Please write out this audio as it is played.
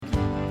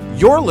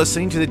You're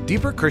listening to the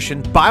Deeper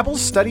Christian Bible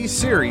Study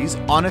series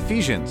on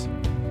Ephesians.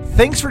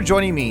 Thanks for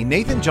joining me,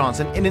 Nathan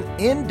Johnson, in an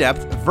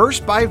in-depth,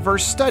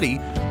 verse-by-verse study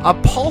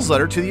of Paul's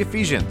letter to the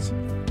Ephesians.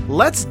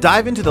 Let's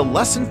dive into the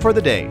lesson for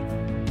the day.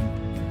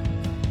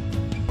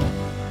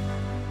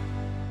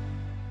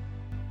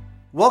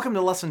 Welcome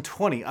to Lesson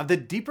 20 of the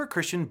Deeper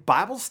Christian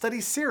Bible Study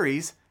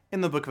series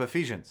in the book of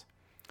Ephesians.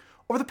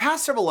 Over the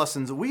past several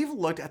lessons, we've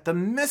looked at the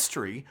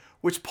mystery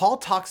which Paul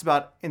talks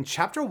about in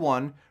chapter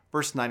 1,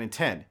 verse 9 and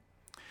 10.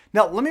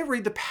 Now, let me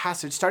read the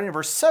passage starting in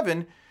verse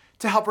 7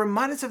 to help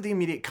remind us of the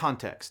immediate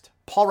context.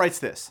 Paul writes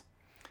this: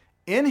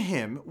 "In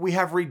him we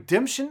have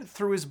redemption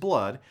through his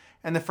blood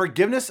and the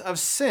forgiveness of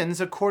sins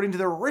according to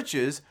the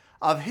riches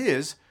of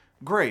his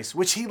grace,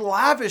 which he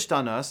lavished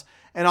on us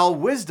in all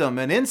wisdom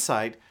and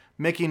insight,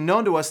 making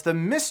known to us the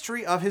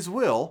mystery of his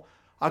will,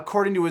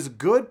 according to his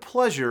good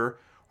pleasure,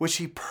 which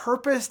he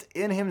purposed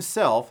in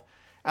himself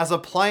as a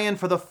plan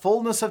for the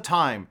fullness of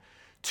time,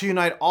 to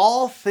unite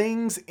all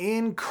things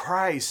in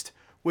Christ,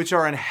 which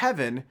are in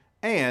heaven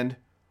and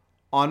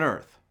on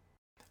earth."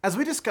 As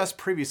we discussed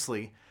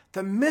previously,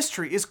 the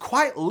mystery is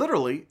quite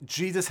literally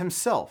Jesus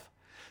himself.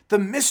 The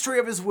mystery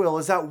of his will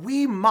is that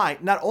we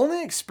might not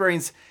only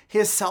experience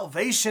his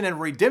salvation and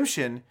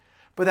redemption,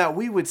 but that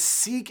we would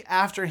seek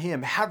after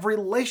him, have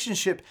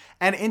relationship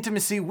and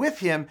intimacy with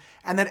him,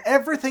 and that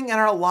everything in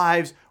our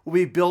lives will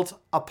be built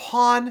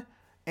upon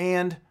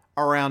and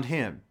around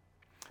him.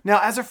 Now,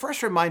 as a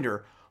fresh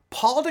reminder,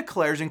 Paul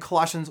declares in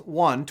Colossians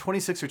 1,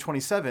 26 or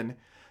 27,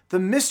 the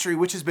mystery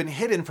which has been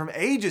hidden from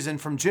ages and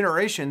from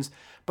generations,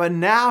 but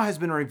now has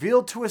been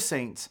revealed to his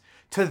saints.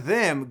 To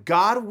them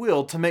God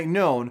willed to make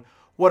known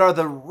what are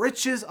the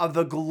riches of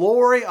the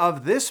glory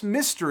of this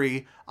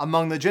mystery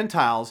among the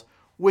Gentiles,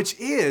 which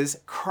is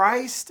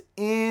Christ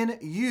in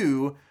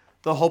you,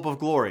 the hope of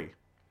glory.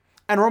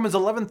 And Romans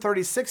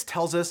 11:36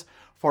 tells us,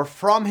 "For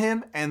from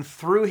him and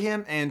through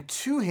him and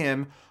to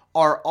him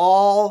are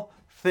all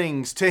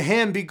things. To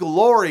him be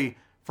glory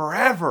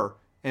forever.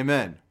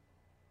 Amen."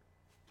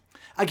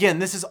 Again,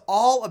 this is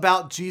all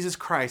about Jesus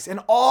Christ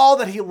and all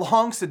that he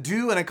longs to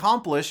do and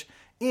accomplish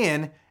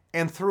in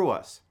and through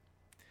us.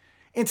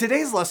 In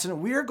today's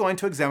lesson, we are going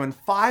to examine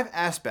 5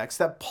 aspects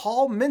that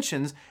Paul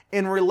mentions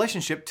in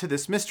relationship to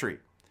this mystery.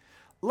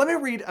 Let me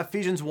read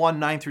Ephesians 1,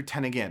 9 through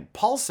 10 again.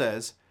 Paul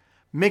says,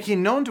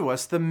 "Making known to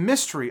us the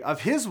mystery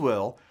of his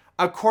will,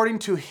 according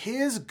to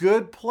his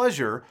good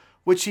pleasure,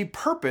 which he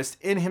purposed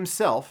in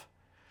himself,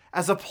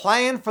 as a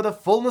plan for the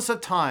fullness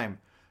of time,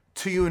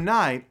 to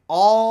unite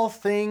all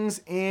things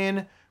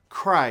in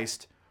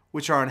Christ,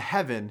 which are in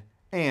heaven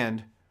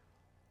and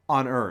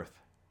on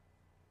earth."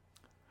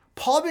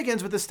 Paul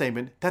begins with the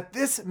statement that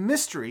this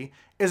mystery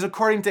is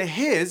according to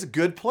his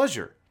good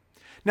pleasure.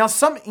 Now,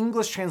 some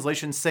English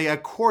translations say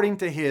according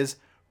to his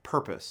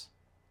purpose.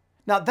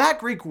 Now, that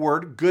Greek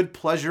word, good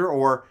pleasure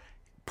or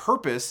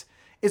purpose,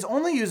 is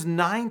only used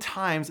 9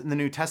 times in the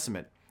New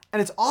Testament,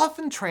 and it's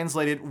often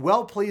translated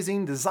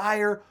well-pleasing,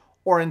 desire,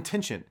 or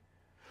intention,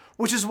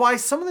 which is why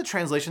some of the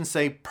translations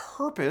say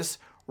purpose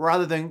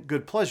rather than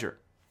good pleasure.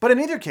 But in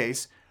either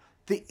case,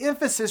 the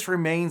emphasis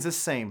remains the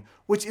same,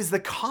 which is the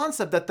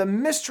concept that the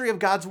mystery of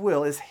God's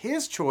will is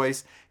his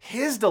choice,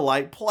 his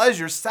delight,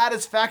 pleasure,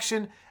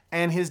 satisfaction,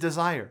 and his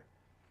desire.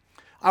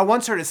 I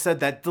once heard it said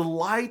that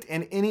delight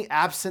in any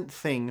absent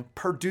thing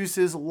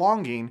produces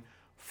longing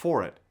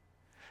for it.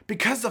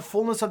 Because the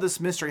fullness of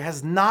this mystery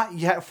has not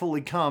yet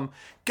fully come,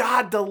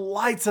 God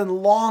delights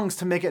and longs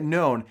to make it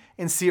known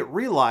and see it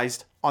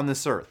realized on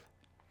this earth.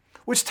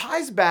 Which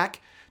ties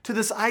back to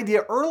this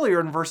idea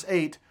earlier in verse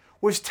 8,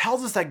 which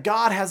tells us that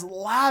God has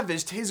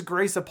lavished his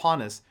grace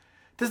upon us.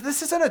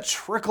 This isn't a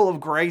trickle of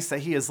grace that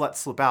he has let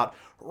slip out.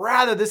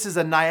 Rather, this is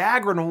a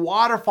Niagaran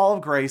waterfall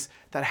of grace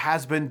that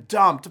has been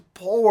dumped,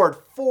 poured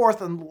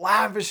forth, and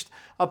lavished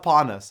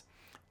upon us.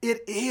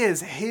 It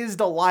is his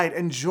delight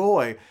and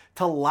joy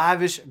to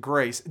lavish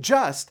grace,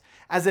 just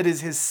as it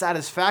is his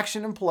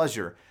satisfaction and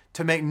pleasure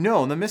to make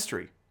known the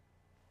mystery.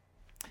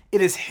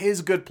 It is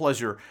his good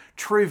pleasure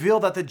to reveal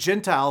that the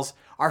Gentiles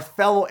are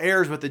fellow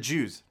heirs with the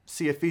Jews.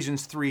 See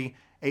Ephesians 3,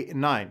 8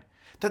 and 9.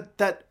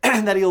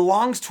 That he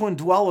longs to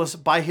indwell us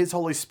by his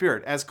Holy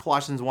Spirit, as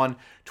Colossians 1,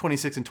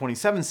 26 and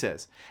 27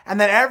 says.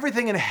 And that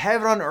everything in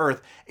heaven and on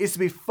earth is to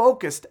be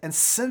focused and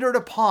centered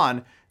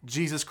upon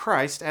Jesus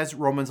Christ, as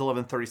Romans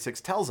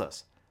 11:36 tells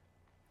us.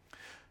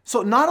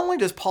 So not only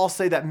does Paul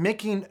say that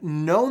making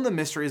known the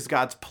mystery is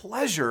God's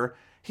pleasure,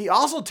 he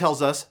also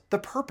tells us the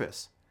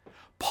purpose.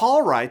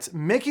 Paul writes,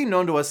 making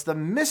known to us the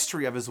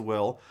mystery of his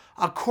will,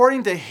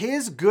 according to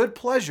his good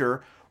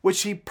pleasure,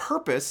 which he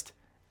purposed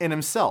in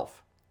himself.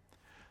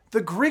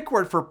 The Greek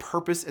word for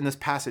purpose in this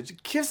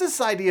passage gives this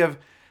idea of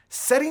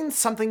setting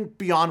something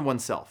beyond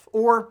oneself,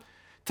 or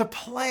to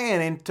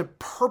plan and to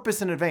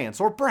purpose in advance,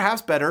 or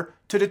perhaps better,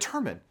 to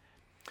determine.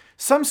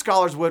 Some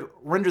scholars would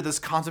render this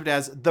concept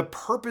as the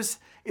purpose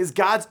is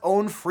God's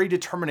own free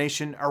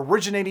determination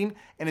originating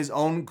in his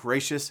own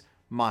gracious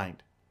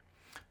mind.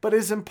 But it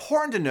is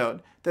important to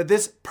note that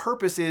this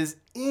purpose is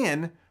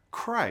in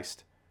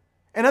Christ.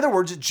 In other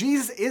words,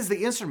 Jesus is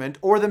the instrument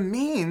or the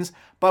means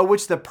by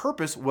which the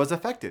purpose was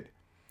effected.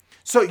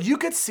 So you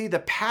could see the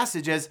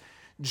passage as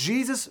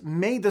Jesus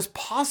made this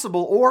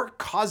possible or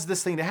caused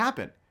this thing to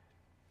happen.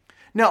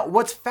 Now,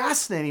 what's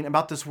fascinating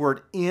about this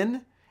word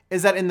in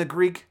is that in the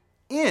Greek,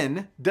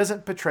 in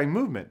doesn't portray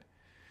movement.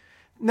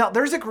 Now,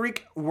 there's a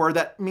Greek word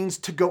that means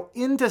to go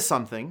into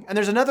something, and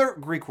there's another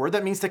Greek word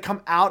that means to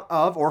come out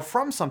of or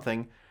from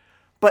something.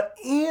 But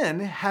in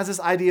has this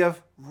idea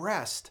of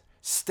rest,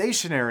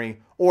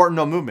 stationary, or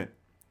no movement.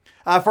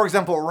 For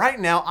example, right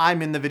now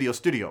I'm in the video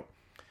studio.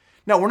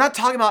 Now, we're not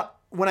talking about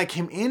when I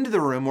came into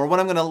the room or when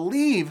I'm going to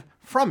leave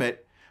from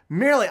it.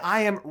 Merely,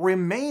 I am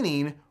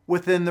remaining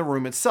within the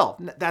room itself.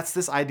 That's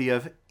this idea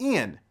of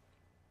in.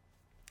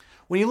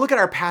 When you look at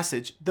our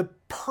passage, the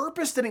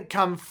purpose didn't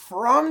come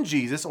from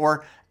Jesus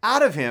or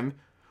out of him.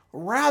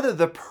 Rather,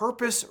 the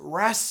purpose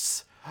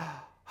rests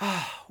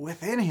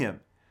within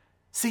him.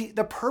 See,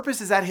 the purpose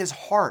is at his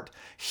heart.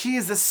 He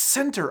is the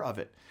center of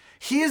it.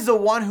 He is the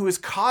one who is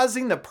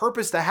causing the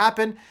purpose to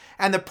happen,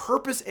 and the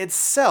purpose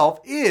itself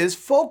is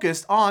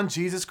focused on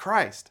Jesus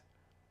Christ.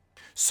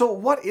 So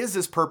what is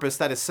this purpose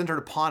that is centered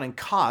upon and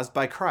caused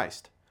by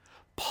Christ?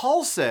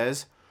 Paul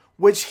says,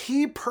 which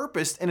he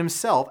purposed in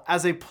himself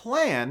as a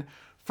plan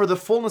for the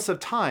fullness of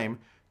time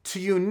to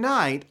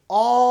unite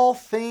all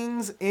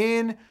things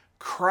in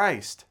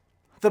Christ.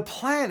 The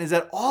plan is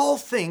that all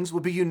things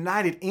will be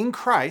united in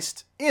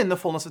Christ in the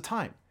fullness of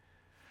time.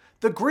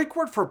 The Greek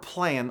word for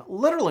plan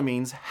literally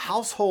means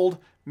household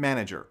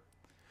manager,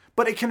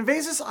 but it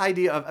conveys this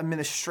idea of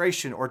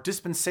administration or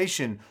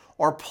dispensation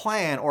or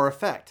plan or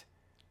effect.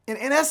 In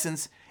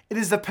essence, it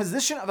is the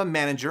position of a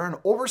manager, an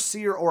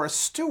overseer, or a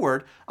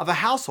steward of a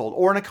household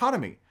or an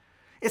economy.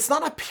 It's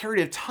not a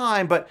period of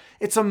time, but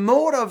it's a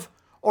mode of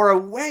or a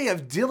way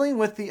of dealing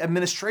with the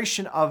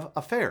administration of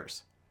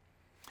affairs.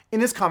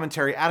 In his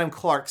commentary, Adam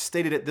Clarke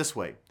stated it this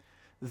way: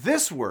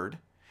 this word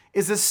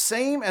is the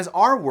same as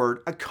our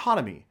word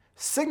economy,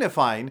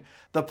 signifying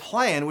the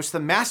plan which the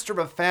master of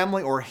a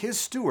family or his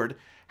steward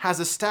has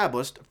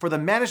established for the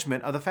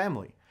management of the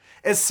family.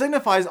 It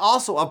signifies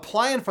also a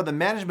plan for the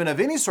management of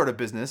any sort of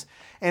business,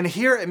 and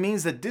here it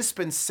means the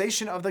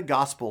dispensation of the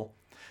gospel,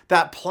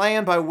 that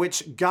plan by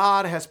which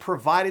God has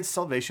provided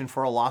salvation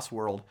for a lost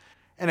world,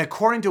 and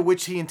according to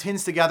which he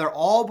intends to gather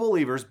all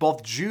believers,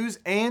 both Jews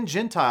and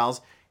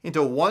Gentiles,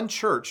 into one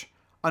church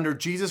under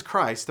Jesus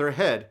Christ, their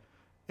head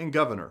and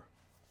governor.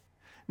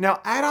 Now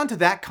add on to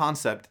that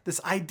concept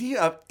this idea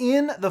of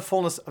in the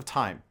fullness of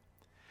time.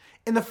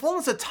 In the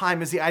fullness of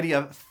time is the idea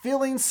of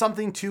filling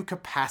something to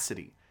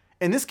capacity.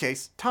 In this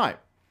case, time.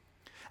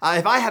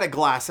 If I had a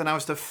glass and I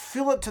was to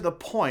fill it to the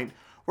point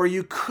where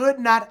you could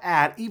not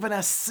add even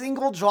a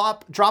single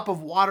drop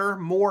of water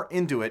more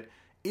into it,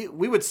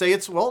 we would say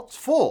it's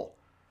full.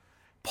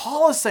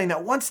 Paul is saying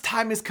that once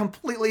time is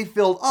completely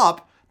filled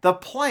up, the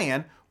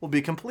plan will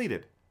be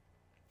completed.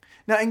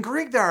 Now in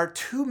Greek, there are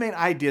two main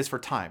ideas for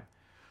time.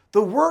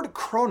 The word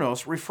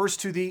chronos refers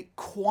to the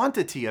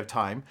quantity of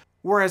time,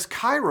 whereas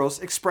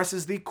kairos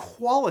expresses the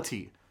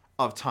quality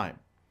of time.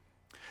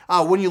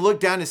 When you look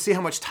down to see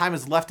how much time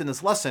is left in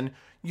this lesson,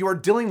 you are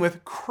dealing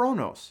with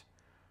chronos.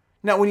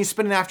 Now, when you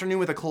spend an afternoon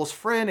with a close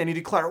friend and you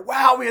declare,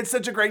 wow, we had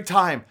such a great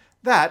time,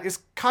 that is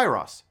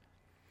kairos.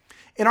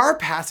 In our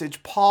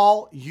passage,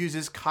 Paul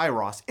uses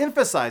kairos,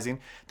 emphasizing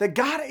that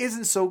God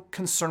isn't so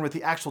concerned with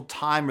the actual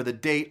time or the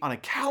date on a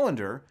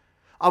calendar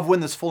of when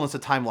this fullness of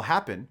time will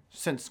happen,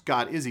 since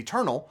God is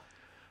eternal,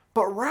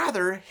 but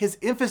rather his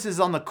emphasis is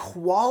on the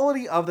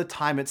quality of the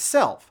time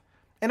itself.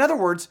 In other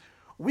words,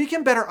 we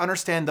can better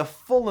understand the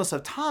fullness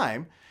of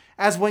time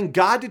as when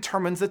God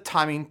determines the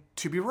timing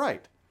to be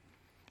right.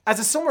 As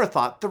a similar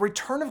thought, the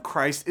return of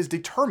Christ is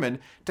determined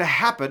to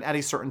happen at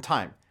a certain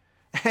time.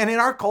 And in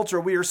our culture,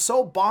 we are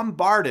so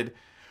bombarded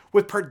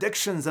with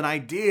predictions and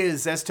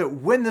ideas as to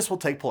when this will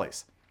take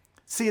place.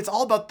 See, it's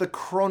all about the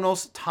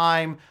chronos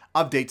time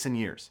of dates and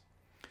years.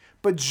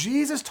 But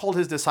Jesus told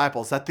his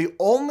disciples that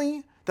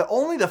only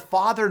the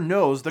Father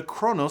knows the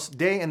chronos,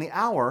 day and the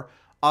hour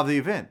of the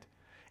event.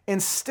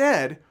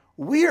 Instead,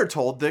 we are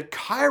told the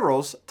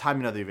kairos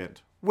timing of the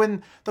event,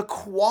 when the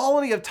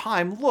quality of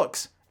time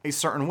looks a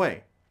certain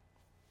way.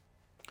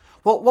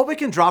 Well, what we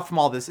can draw from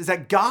all this is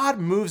that God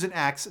moves and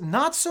acts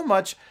not so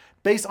much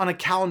based on a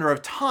calendar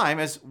of time,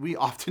 as we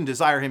often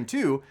desire him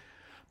to,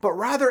 but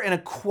rather in a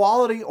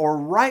quality or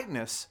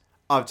rightness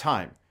of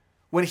time,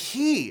 when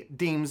he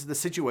deems the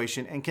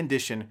situation and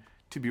condition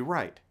to be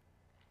right.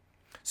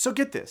 So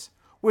get this,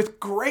 with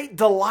great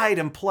delight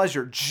and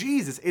pleasure,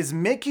 Jesus is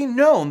making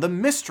known the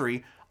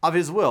mystery of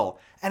his will,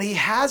 and he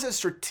has a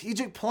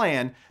strategic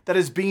plan that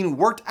is being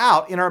worked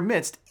out in our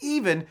midst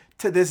even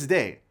to this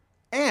day,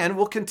 and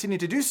will continue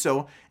to do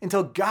so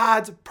until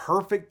God's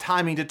perfect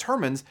timing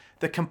determines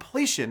the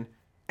completion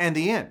and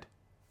the end.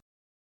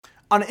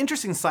 On an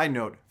interesting side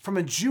note, from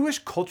a Jewish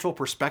cultural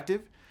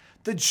perspective,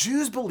 the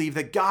Jews believed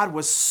that God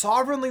was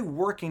sovereignly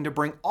working to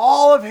bring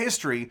all of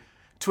history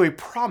to a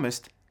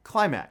promised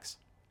climax.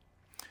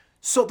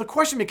 So the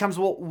question becomes,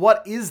 well,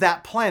 what is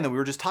that plan that we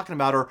were just talking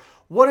about, or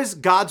What is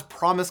God's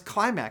promised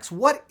climax?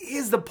 What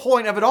is the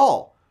point of it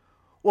all?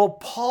 Well,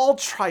 Paul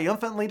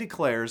triumphantly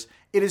declares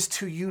it is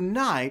to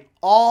unite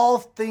all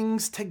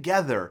things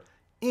together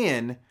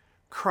in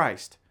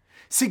Christ.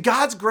 See,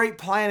 God's great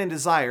plan and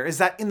desire is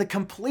that in the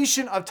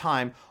completion of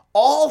time,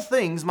 all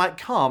things might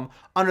come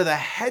under the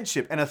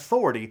headship and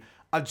authority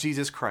of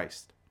Jesus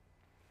Christ.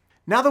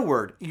 Now, the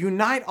word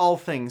unite all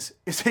things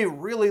is a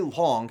really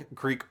long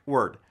Greek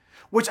word,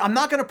 which I'm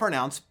not going to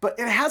pronounce, but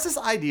it has this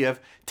idea of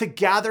to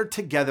gather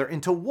together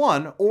into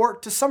one or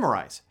to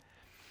summarize.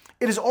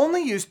 It is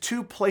only used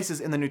 2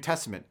 places in the New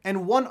Testament,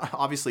 and one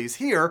obviously is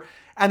here,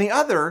 and the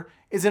other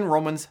is in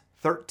Romans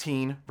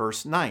 13,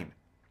 verse 9.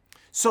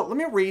 So let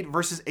me read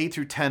verses 8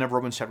 through 10 of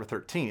Romans chapter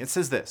 13. It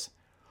says this,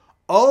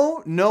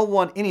 "Owe no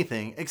one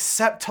anything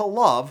except to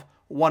love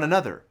one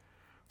another.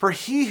 For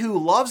he who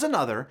loves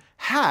another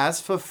has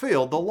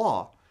fulfilled the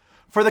law.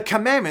 For the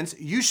commandments,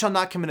 you shall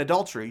not commit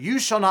adultery, you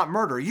shall not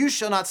murder, you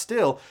shall not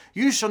steal,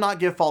 you shall not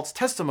give false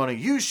testimony,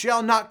 you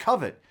shall not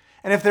covet.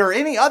 And if there are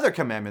any other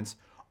commandments,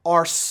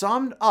 are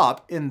summed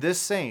up in this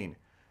saying,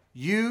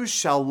 you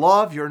shall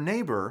love your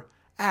neighbor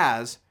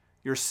as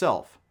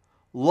yourself.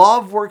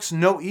 Love works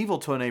no evil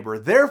to a neighbor.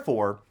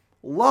 Therefore,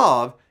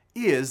 love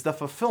is the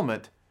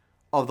fulfillment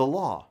of the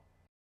law."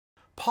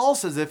 Paul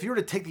says if you were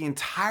to take the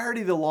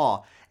entirety of the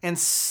law and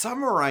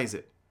summarize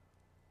it,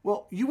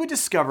 well, you would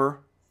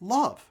discover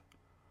love.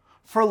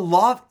 For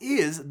love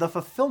is the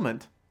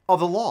fulfillment of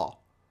the law.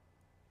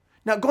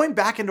 Now, going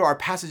back into our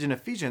passage in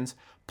Ephesians,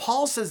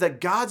 Paul says that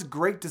God's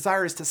great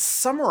desire is to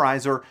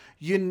summarize or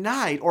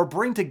unite or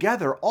bring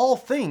together all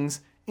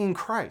things in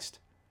Christ.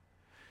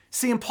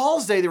 See, in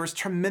Paul's day, there was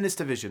tremendous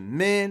division.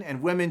 Men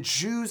and women,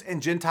 Jews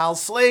and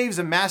Gentiles, slaves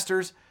and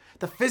masters,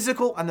 the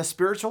physical and the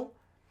spiritual.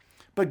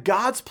 But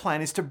God's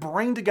plan is to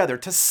bring together,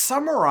 to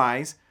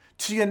summarize,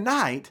 to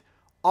unite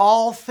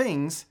all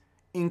things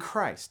in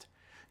Christ.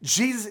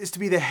 Jesus is to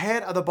be the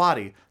head of the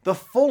body, the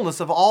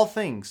fullness of all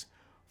things.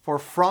 For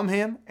from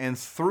him and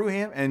through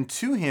him and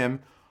to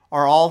him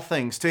are all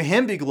things. To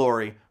him be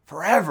glory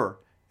forever.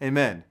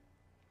 Amen.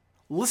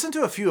 Listen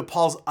to a few of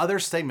Paul's other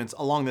statements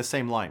along the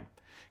same line.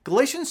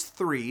 Galatians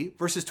 3,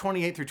 verses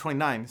 28 through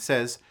 29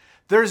 says,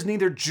 "There is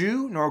neither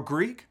Jew nor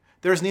Greek,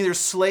 there is neither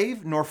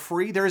slave nor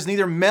free, there is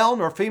neither male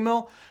nor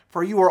female,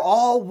 for you are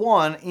all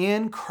one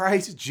in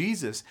Christ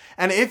Jesus.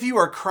 And if you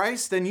are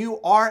Christ, then you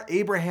are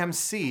Abraham's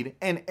seed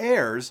and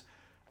heirs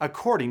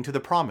according to the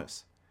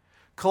promise."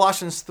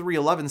 Colossians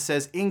 3:11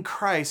 says, "In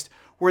Christ,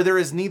 where there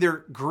is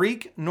neither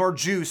Greek nor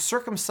Jew,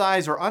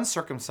 circumcised or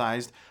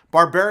uncircumcised,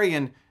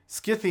 barbarian,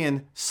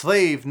 Scythian,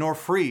 slave nor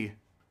free,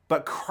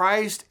 but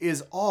Christ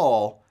is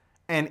all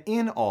and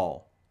in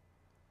all."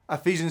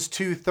 Ephesians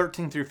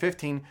 2:13 through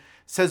 15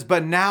 says,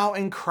 "But now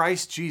in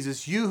Christ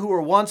Jesus, you who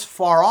were once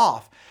far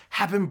off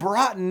have been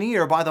brought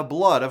near by the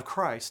blood of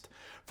Christ.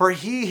 For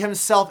he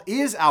himself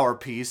is our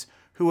peace,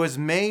 who has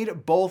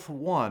made both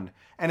one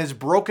and has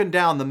broken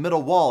down the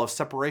middle wall of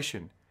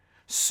separation,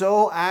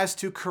 so as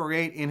to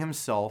create in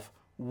himself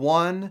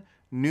one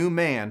new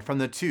man from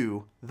the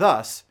two,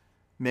 thus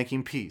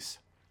making peace."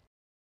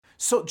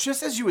 So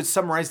just as you would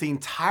summarize the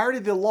entirety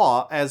of the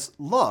law as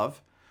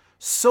love,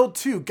 so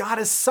too God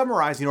is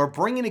summarizing or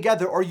bringing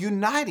together or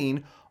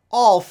uniting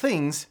all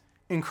things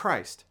in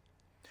Christ,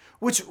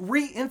 which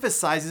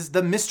re-emphasizes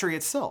the mystery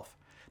itself,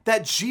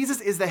 that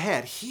Jesus is the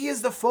head. He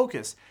is the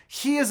focus.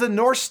 He is the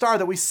North Star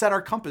that we set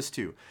our compass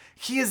to.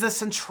 He is the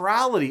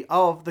centrality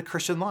of the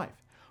Christian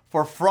life.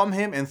 For from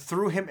him and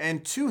through him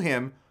and to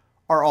him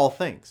are all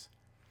things.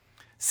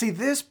 See,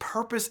 this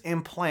purpose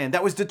and plan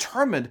that was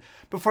determined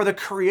before the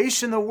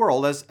creation of the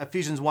world, as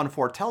Ephesians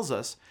 1:4 tells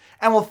us,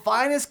 and will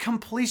find its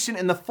completion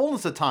in the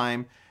fullness of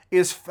time,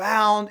 is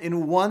found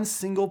in one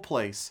single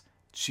place,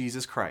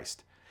 Jesus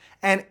Christ.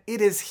 And it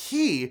is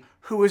he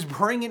who is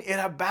bringing it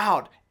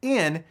about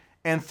in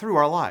and through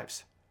our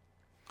lives.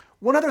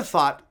 One other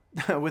thought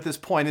with this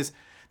point is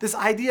this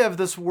idea of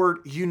this word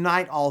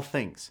unite all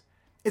things.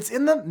 It's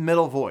in the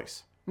middle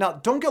voice. Now,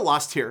 don't get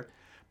lost here.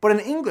 But in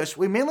English,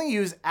 we mainly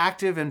use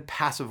active and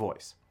passive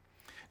voice.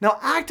 Now,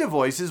 active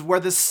voice is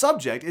where the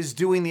subject is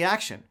doing the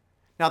action.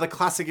 Now, the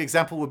classic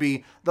example would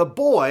be the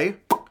boy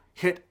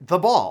hit the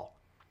ball.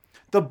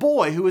 The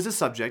boy, who is the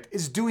subject,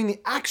 is doing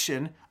the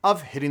action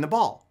of hitting the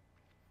ball.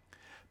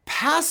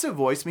 Passive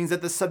voice means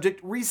that the subject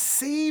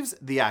receives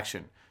the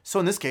action. So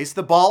in this case,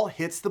 the ball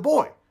hits the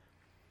boy.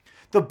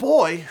 The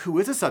boy, who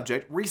is the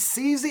subject,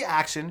 receives the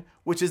action,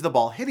 which is the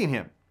ball hitting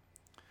him.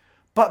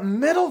 But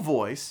middle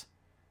voice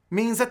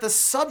means that the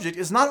subject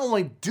is not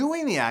only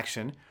doing the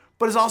action,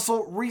 but is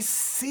also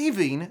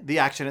receiving the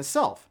action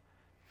itself.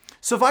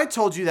 So if I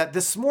told you that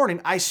this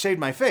morning I shaved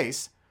my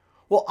face,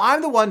 well,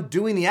 I'm the one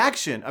doing the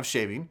action of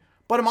shaving,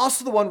 but I'm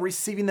also the one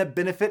receiving the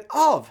benefit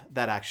of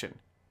that action.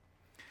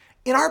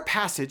 In our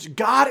passage,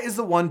 God is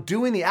the one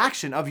doing the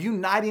action of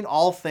uniting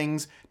all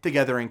things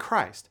together in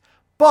Christ.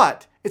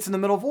 But it's in the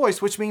middle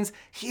voice, which means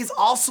he's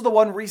also the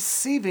one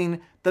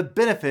receiving the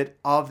benefit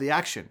of the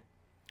action.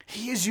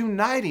 He is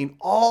uniting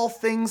all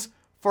things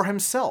for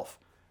himself.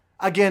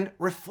 Again,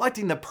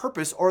 reflecting the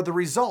purpose or the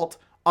result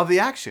of the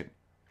action.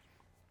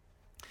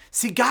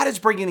 See, God is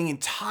bringing the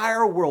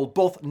entire world,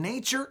 both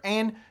nature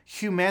and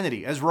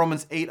humanity, as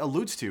Romans 8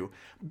 alludes to,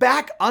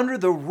 back under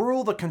the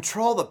rule, the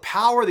control, the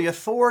power, the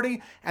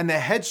authority, and the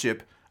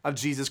headship of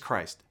Jesus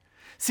Christ.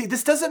 See,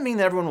 this doesn't mean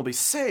that everyone will be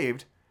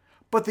saved,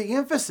 but the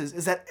emphasis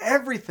is that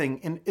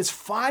everything is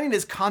finding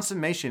its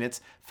consummation, its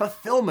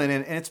fulfillment,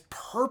 and its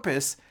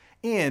purpose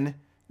in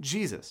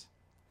Jesus.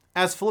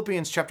 As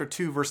Philippians chapter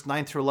 2, verse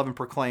 9 through 11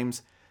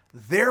 proclaims,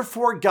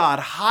 "Therefore God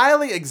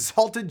highly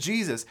exalted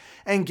Jesus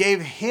and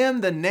gave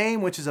him the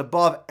name which is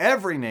above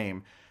every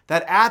name,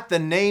 that at the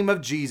name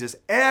of Jesus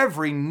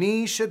every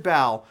knee should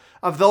bow,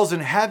 of those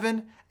in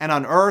heaven and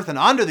on earth and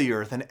under the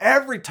earth, and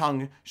every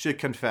tongue should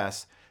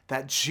confess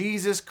that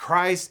Jesus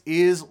Christ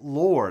is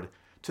Lord,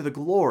 to the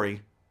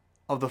glory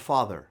of the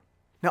Father."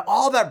 Now,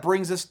 all that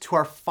brings us to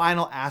our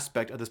final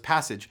aspect of this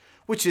passage,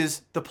 which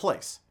is the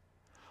place.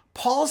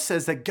 Paul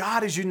says that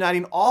God is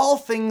uniting all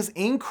things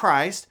in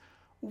Christ,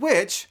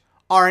 which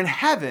are in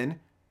heaven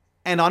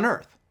and on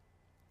earth.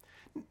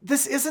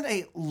 This isn't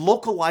a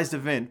localized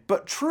event,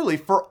 but truly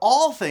for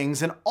all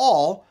things in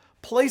all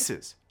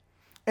places.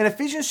 In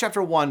Ephesians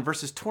chapter 1,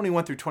 verses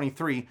 21 through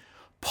 23,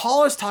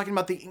 Paul is talking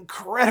about the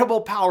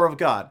incredible power of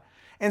God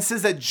and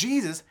says that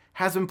Jesus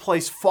has been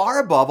placed far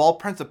above all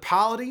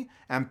principality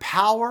and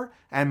power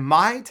and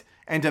might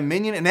and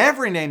dominion and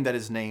every name that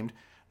is named,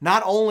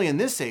 not only in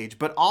this age,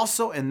 but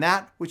also in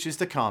that which is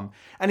to come.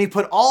 And he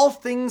put all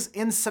things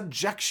in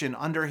subjection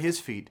under his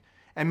feet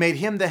and made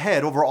him the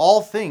head over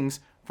all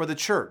things for the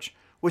church,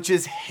 which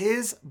is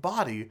his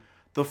body,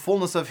 the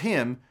fullness of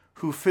him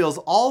who fills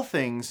all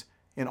things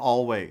in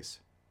all ways.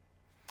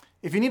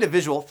 If you need a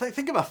visual,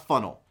 think of a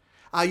funnel.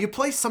 You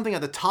place something at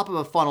the top of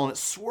a funnel and it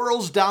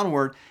swirls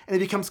downward and it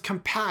becomes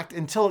compact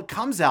until it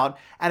comes out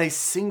at a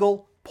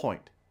single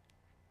point.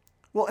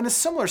 Well, in a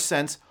similar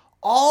sense,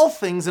 all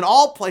things in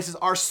all places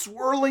are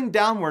swirling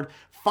downward,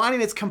 finding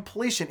its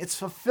completion, its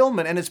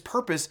fulfillment, and its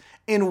purpose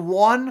in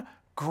one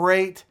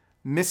great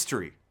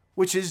mystery,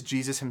 which is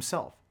Jesus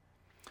himself.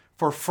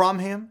 For from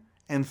him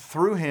and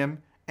through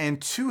him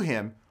and to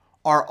him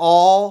are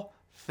all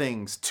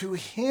things. To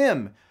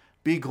him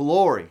be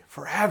glory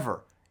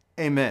forever.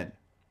 Amen.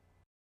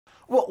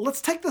 Well,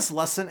 let's take this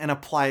lesson and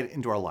apply it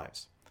into our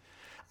lives.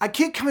 I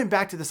keep coming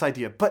back to this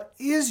idea, but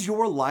is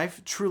your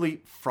life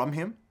truly from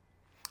him?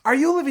 Are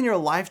you living your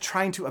life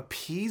trying to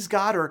appease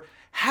God, or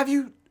have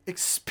you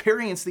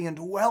experienced the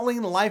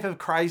indwelling life of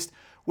Christ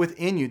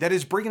within you that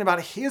is bringing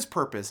about his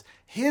purpose,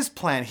 his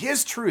plan,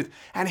 his truth,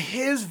 and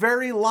his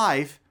very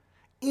life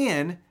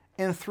in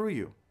and through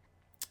you?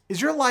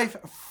 Is your life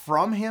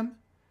from him?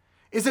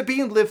 Is it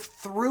being lived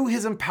through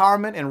his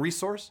empowerment and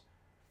resource?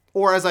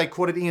 Or, as I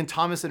quoted Ian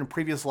Thomas in a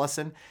previous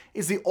lesson,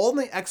 is the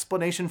only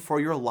explanation for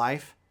your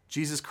life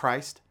Jesus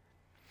Christ?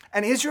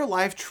 And is your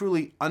life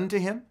truly unto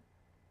him?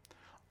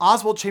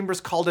 Oswald Chambers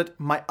called it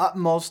my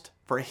utmost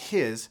for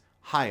his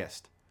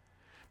highest.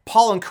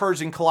 Paul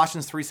encouraged in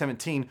Colossians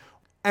 3:17,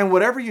 "And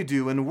whatever you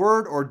do in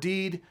word or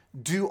deed,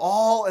 do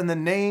all in the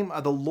name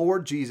of the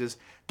Lord Jesus,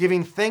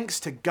 giving thanks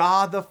to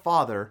God the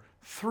Father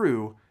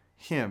through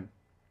him."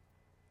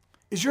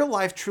 Is your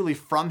life truly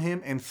from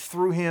him and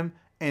through him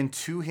and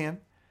to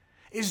him?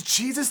 Is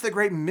Jesus the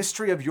great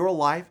mystery of your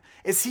life?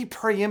 Is he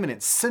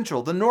preeminent,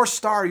 central, the North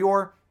Star,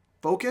 your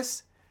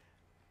focus?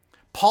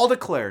 Paul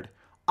declared,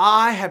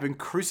 "I have been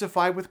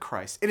crucified with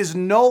Christ. It is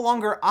no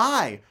longer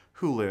I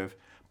who live,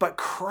 but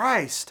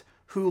Christ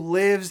who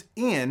lives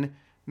in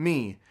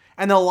me.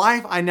 And the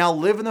life I now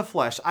live in the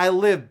flesh, I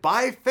live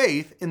by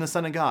faith in the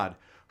Son of God,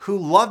 who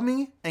loved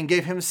me and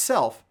gave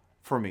himself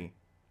for me."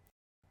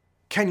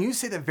 Can you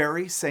say the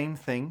very same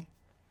thing?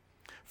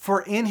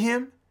 For in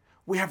him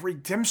we have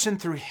redemption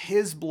through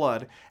his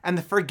blood and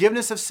the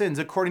forgiveness of sins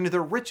according to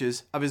the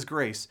riches of his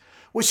grace,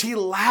 which he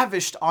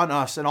lavished on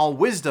us in all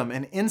wisdom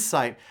and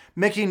insight,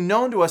 making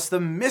known to us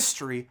the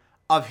mystery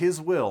of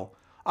his will,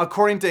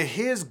 according to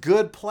his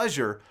good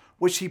pleasure,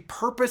 which he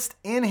purposed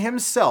in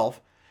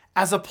himself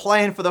as a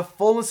plan for the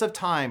fullness of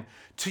time,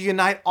 to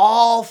unite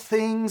all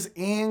things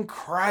in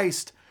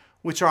Christ,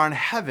 which are in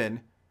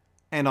heaven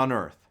and on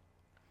earth.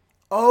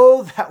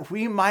 Oh, that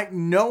we might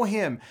know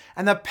him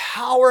and the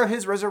power of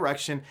his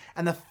resurrection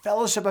and the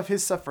fellowship of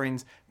his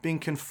sufferings, being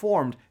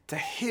conformed to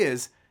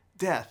his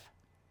death.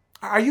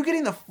 Are you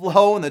getting the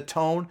flow and the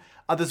tone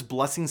of this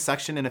blessing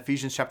section in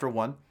Ephesians chapter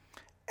 1?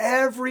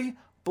 Every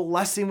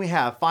blessing we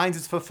have finds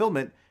its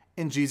fulfillment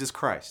in Jesus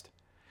Christ.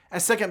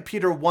 As 2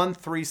 Peter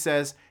 1:3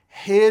 says,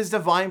 his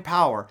divine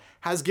power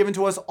has given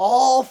to us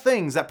all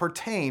things that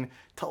pertain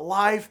to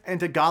life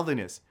and to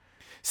godliness.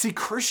 See,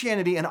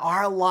 Christianity and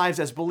our lives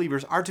as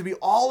believers are to be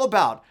all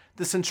about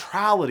the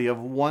centrality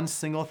of one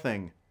single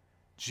thing,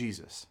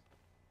 Jesus.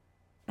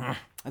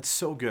 That's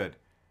so good.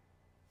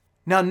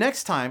 Now,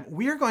 next time,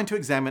 we are going to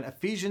examine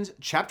Ephesians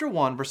chapter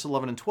 1, verse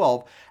 11 and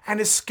 12, and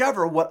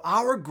discover what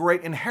our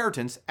great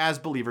inheritance as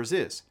believers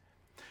is.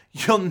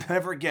 You'll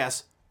never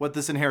guess what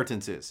this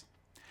inheritance is.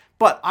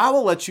 But I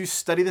will let you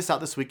study this out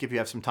this week if you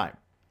have some time.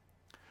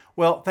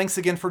 Well, thanks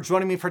again for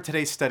joining me for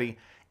today's study.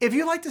 If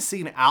you'd like to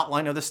see an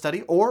outline of the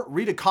study or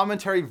read a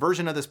commentary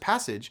version of this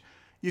passage,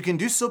 you can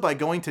do so by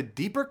going to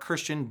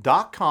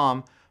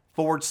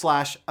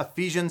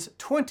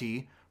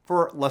deeperchristian.com/Ephesians20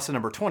 for lesson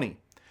number 20.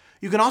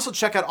 You can also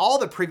check out all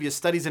the previous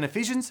studies in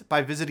Ephesians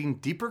by visiting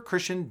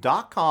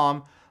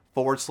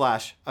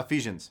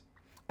deeperchristian.com/Ephesians.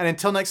 And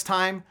until next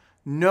time,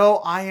 know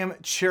I am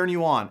cheering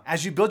you on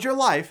as you build your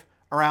life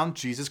around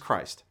Jesus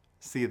Christ.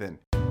 See you then.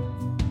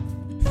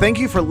 Thank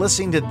you for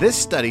listening to this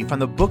study from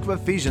the book of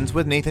Ephesians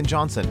with Nathan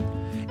Johnson.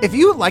 If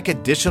you would like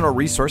additional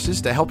resources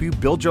to help you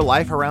build your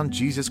life around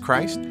Jesus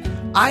Christ,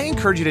 I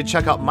encourage you to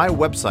check out my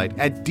website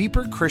at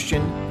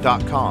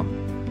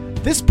deeperchristian.com.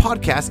 This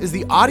podcast is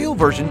the audio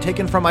version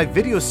taken from my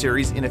video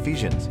series in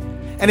Ephesians.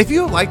 And if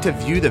you would like to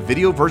view the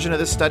video version of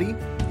this study,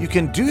 you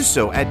can do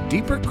so at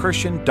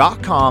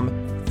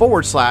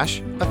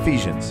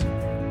deeperchristian.com/Ephesians.